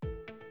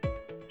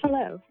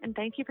Hello, and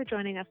thank you for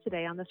joining us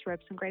today on this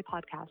Ropes and Gray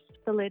podcast,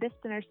 the latest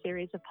in our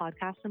series of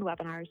podcasts and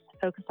webinars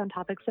focused on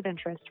topics of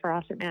interest for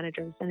asset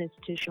managers and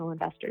institutional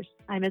investors.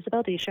 I'm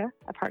Isabel Disha,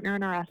 a partner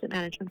in our asset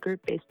management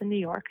group based in New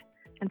York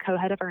and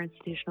co-head of our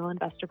institutional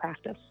investor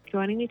practice.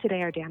 Joining me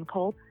today are Dan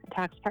Kolb, a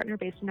tax partner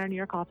based in our New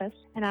York office,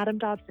 and Adam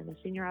Dobson,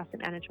 a senior asset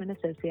management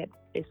associate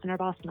based in our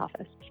Boston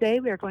office. Today,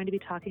 we are going to be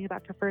talking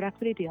about preferred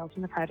equity deals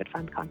in the private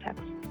fund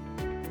context.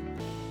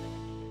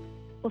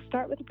 We'll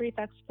start with a brief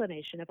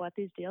explanation of what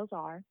these deals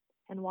are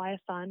and why a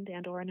fund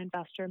and/or an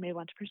investor may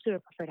want to pursue a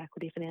preferred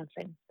equity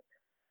financing.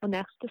 We'll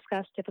next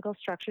discuss typical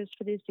structures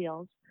for these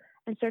deals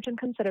and certain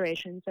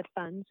considerations that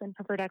funds and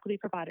preferred equity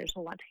providers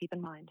will want to keep in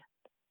mind.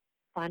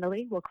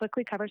 Finally, we'll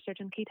quickly cover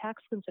certain key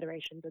tax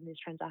considerations in these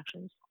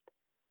transactions.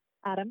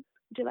 Adam,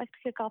 would you like to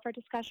kick off our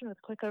discussion with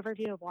a quick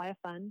overview of why a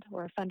fund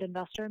or a fund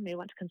investor may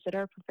want to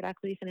consider preferred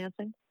equity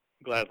financing?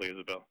 Gladly,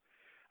 Isabel.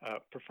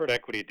 Preferred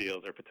equity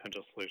deals are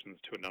potential solutions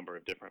to a number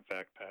of different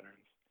fact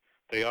patterns.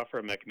 They offer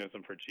a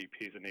mechanism for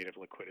GPs in need of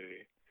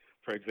liquidity,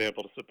 for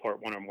example, to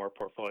support one or more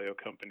portfolio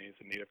companies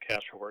in need of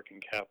cash for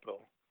working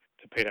capital,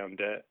 to pay down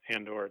debt,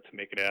 and/or to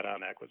make an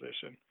add-on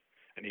acquisition,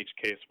 in each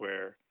case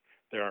where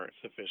there aren't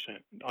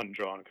sufficient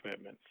undrawn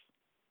commitments.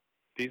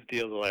 These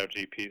deals allow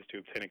GPs to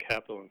obtain a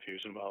capital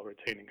infusion while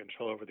retaining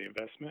control over the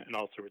investment and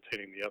also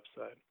retaining the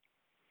upside.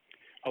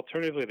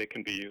 Alternatively, they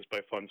can be used by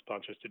fund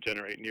sponsors to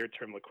generate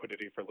near-term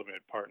liquidity for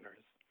limited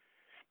partners.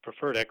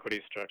 Preferred equity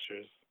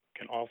structures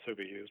can also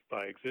be used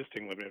by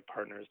existing limited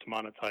partners to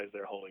monetize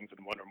their holdings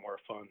in one or more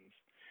funds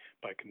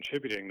by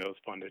contributing those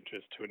fund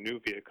interests to a new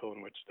vehicle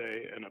in which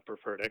they and a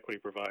preferred equity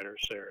provider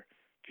share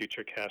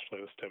future cash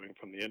flows stemming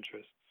from the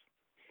interests.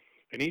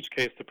 In each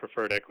case, the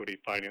preferred equity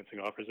financing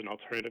offers an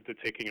alternative to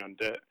taking on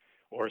debt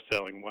or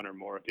selling one or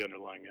more of the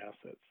underlying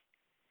assets.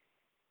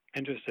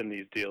 Interest in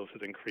these deals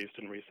has increased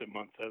in recent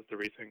months as the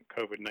recent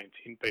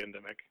COVID-19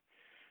 pandemic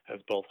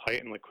has both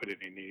heightened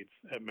liquidity needs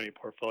at many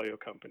portfolio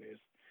companies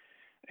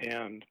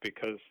and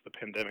because the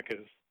pandemic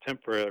has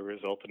temporarily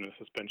resulted in a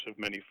suspension of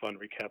many fund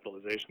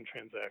recapitalization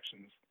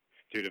transactions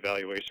due to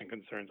valuation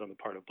concerns on the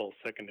part of both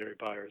secondary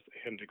buyers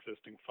and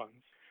existing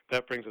funds.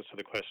 That brings us to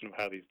the question of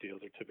how these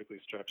deals are typically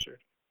structured.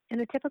 In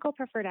a typical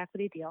preferred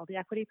equity deal, the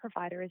equity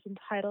provider is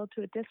entitled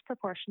to a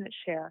disproportionate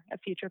share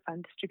of future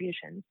fund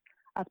distributions,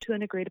 up to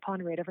an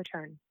agreed-upon rate of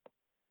return.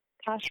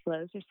 Cash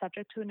flows are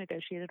subject to a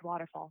negotiated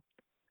waterfall.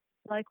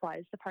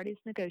 Likewise, the parties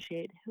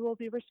negotiate who will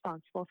be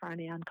responsible for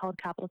any uncalled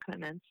capital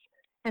commitments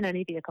and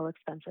any vehicle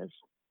expenses.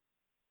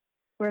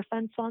 Where a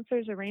fund sponsor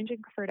is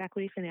arranging preferred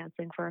equity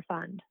financing for a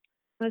fund,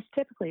 most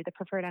typically the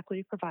preferred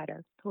equity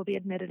provider will be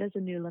admitted as a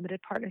new limited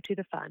partner to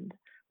the fund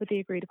with the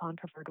agreed-upon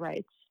preferred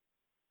rights.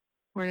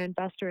 Where an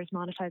investor is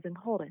monetizing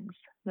holdings,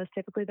 most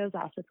typically those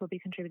assets will be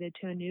contributed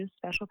to a new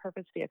special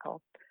purpose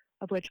vehicle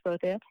of which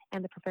both it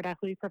and the preferred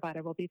equity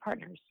provider will be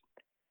partners,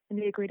 and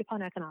the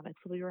agreed-upon economics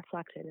will be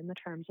reflected in the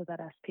terms of that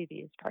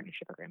SPV's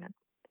partnership agreement.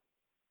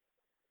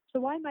 So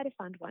why might a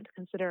fund want to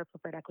consider a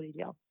preferred equity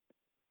deal?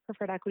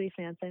 Preferred equity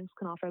financings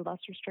can offer less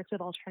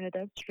restrictive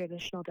alternatives to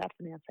traditional debt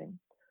financing.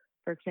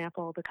 For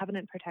example, the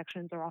covenant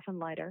protections are often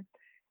lighter,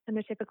 and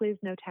there typically is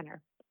no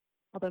tenor,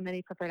 although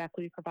many preferred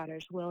equity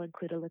providers will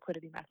include a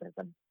liquidity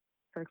mechanism.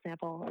 For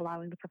example,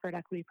 allowing the preferred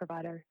equity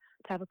provider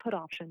to have a put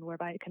option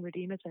whereby it can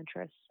redeem its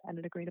interests at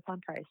an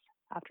agreed-upon price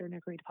after an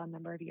agreed-upon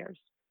number of years.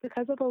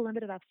 Because of the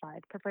limited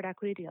upside, preferred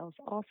equity deals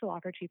also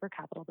offer cheaper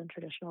capital than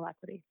traditional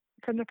equity.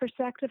 From the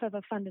perspective of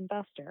a fund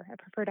investor, a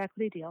preferred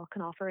equity deal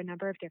can offer a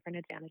number of different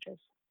advantages.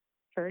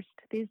 First,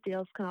 these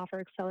deals can offer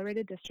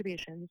accelerated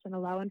distributions and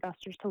allow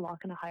investors to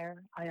lock in a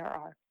higher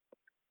IRR.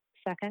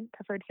 Second,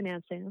 preferred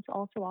financings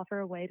also offer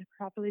a way to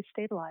properly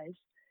stabilize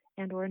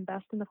and/or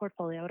invest in the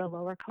portfolio at a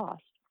lower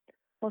cost,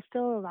 while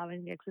still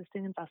allowing the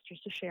existing investors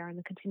to share in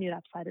the continued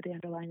upside of the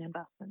underlying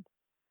investment.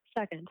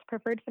 Second,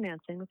 preferred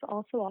financings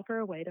also offer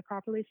a way to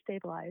properly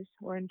stabilize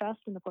or invest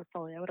in the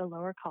portfolio at a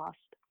lower cost,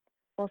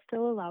 while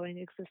still allowing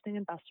existing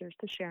investors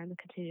to share in the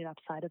continued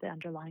upside of the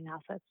underlying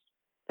assets.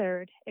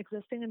 Third,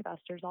 existing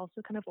investors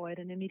also can avoid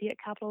an immediate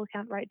capital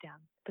account write-down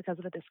because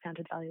of a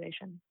discounted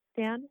valuation.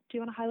 Dan, do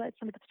you want to highlight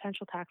some of the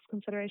potential tax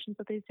considerations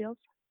of these deals?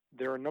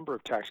 There are a number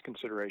of tax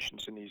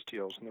considerations in these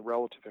deals, and the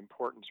relative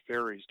importance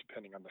varies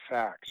depending on the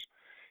facts.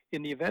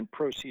 In the event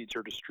proceeds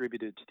are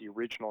distributed to the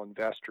original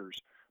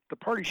investors, the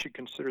party should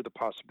consider the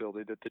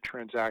possibility that the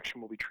transaction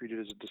will be treated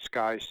as a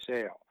disguised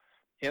sale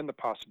and the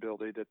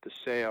possibility that the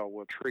sale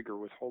will trigger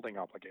withholding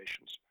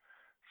obligations.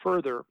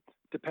 Further,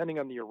 depending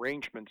on the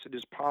arrangements, it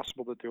is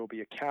possible that there will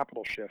be a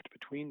capital shift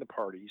between the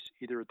parties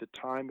either at the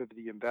time of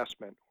the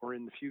investment or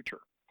in the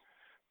future.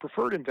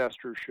 Preferred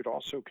investors should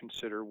also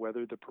consider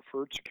whether the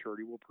preferred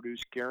security will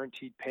produce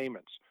guaranteed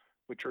payments,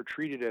 which are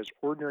treated as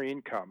ordinary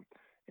income,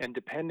 and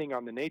depending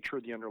on the nature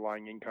of the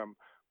underlying income,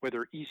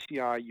 whether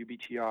ECI,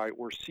 UBTI,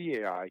 or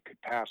CAI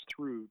could pass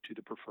through to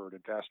the preferred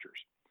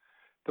investors.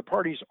 The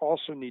parties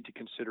also need to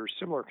consider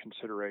similar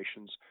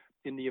considerations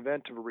in the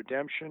event of a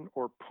redemption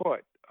or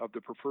put of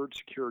the preferred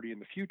security in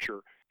the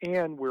future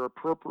and where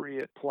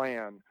appropriate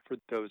plan for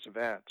those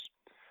events.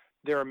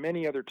 There are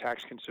many other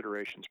tax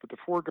considerations, but the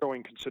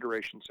foregoing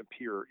considerations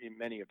appear in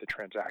many of the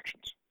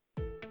transactions.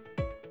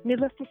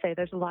 Needless to say,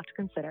 there's a lot to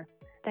consider.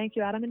 Thank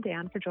you, Adam and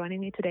Dan, for joining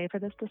me today for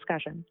this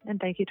discussion, and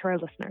thank you to our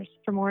listeners.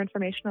 For more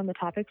information on the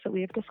topics that we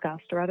have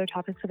discussed or other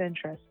topics of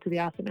interest to the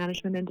asset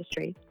management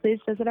industry, please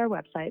visit our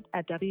website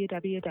at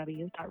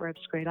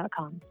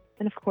www.ropesgray.com.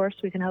 And of course,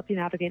 we can help you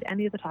navigate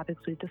any of the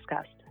topics we've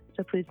discussed,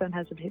 so please don't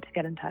hesitate to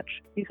get in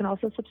touch. You can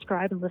also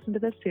subscribe and listen to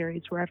this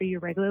series wherever you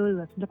regularly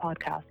listen to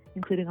podcasts,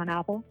 including on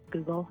Apple,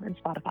 Google, and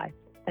Spotify.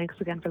 Thanks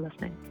again for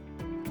listening.